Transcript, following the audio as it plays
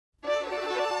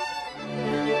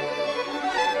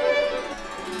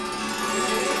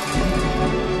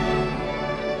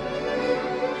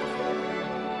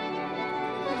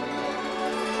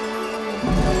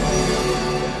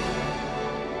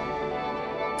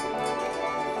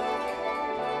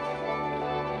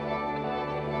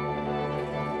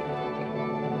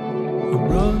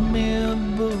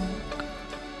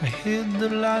hid the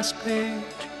last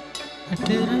page. I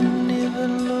didn't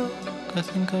even look. I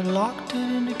think I locked it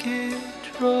in a cage.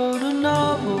 Wrote a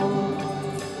novel,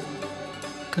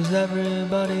 'cause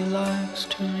everybody likes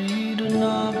to read a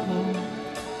novel.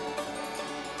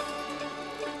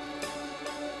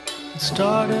 It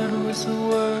started with a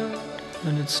word,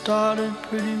 and it started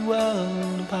pretty well,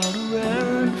 about a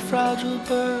rare and fragile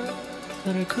bird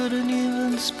that I couldn't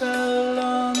even spell.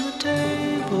 On the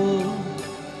table,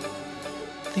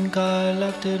 think I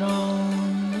left it on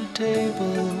the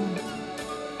table.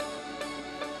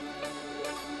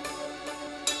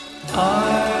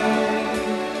 I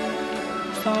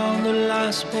found the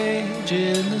last page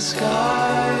in the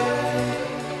sky,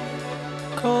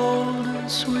 cold and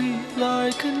sweet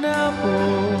like an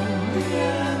apple.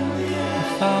 I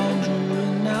found you,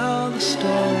 and now the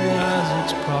story has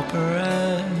its proper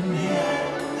end.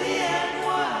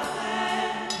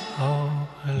 Oh,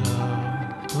 hello,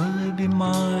 will it be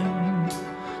mine?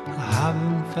 I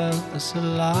haven't felt this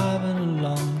alive in a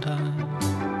long time.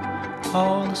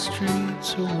 All the streets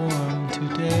are warm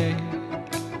today.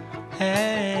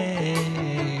 Hey,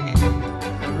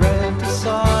 I read the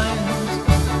signs.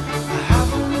 I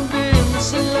haven't been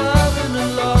this alive in a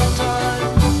long time.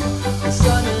 The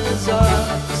sun is up,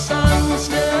 the sun will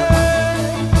stay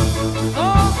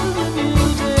all for the new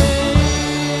day.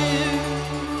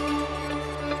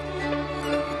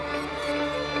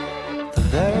 The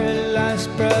very last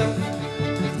breath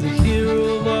of the hero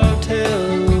of our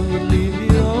tale would leave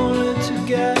you only to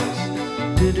guess.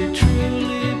 Did it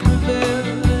truly prevail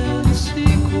in the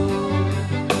sequel?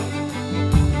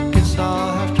 Guess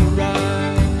I'll have to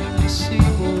write a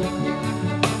sequel.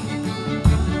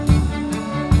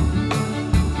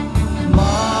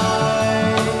 My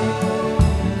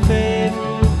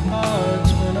favorite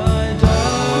parts when I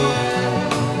die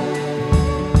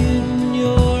in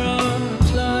your arms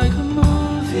like a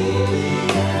movie.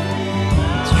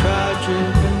 It's tragic,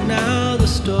 but now the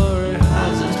story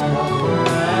has its proper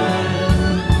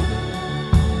end.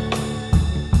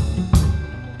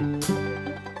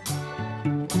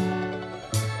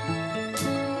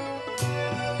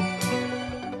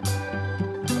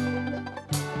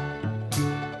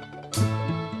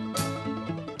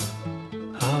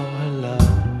 Oh, hello,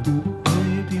 will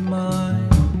you be mine?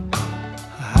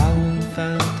 I haven't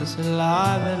felt this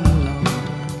alive in a long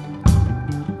time.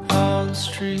 All the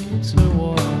streets are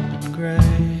warm and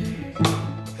gray.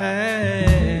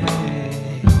 Hey,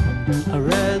 I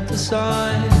read the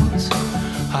signs.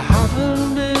 I haven't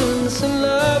been this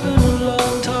alive in a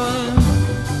long time.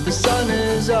 The sun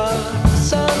is up, the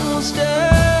sun will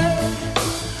stay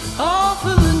all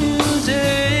for the new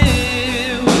day.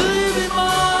 Will you be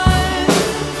mine?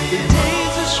 The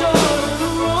days are short,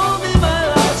 it won't be my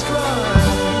last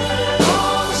crime.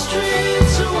 All the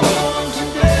streets are warm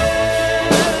today.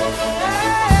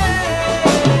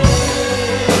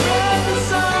 Read the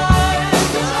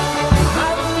signs. I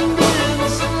haven't been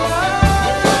this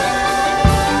alive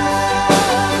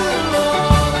in a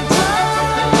long time.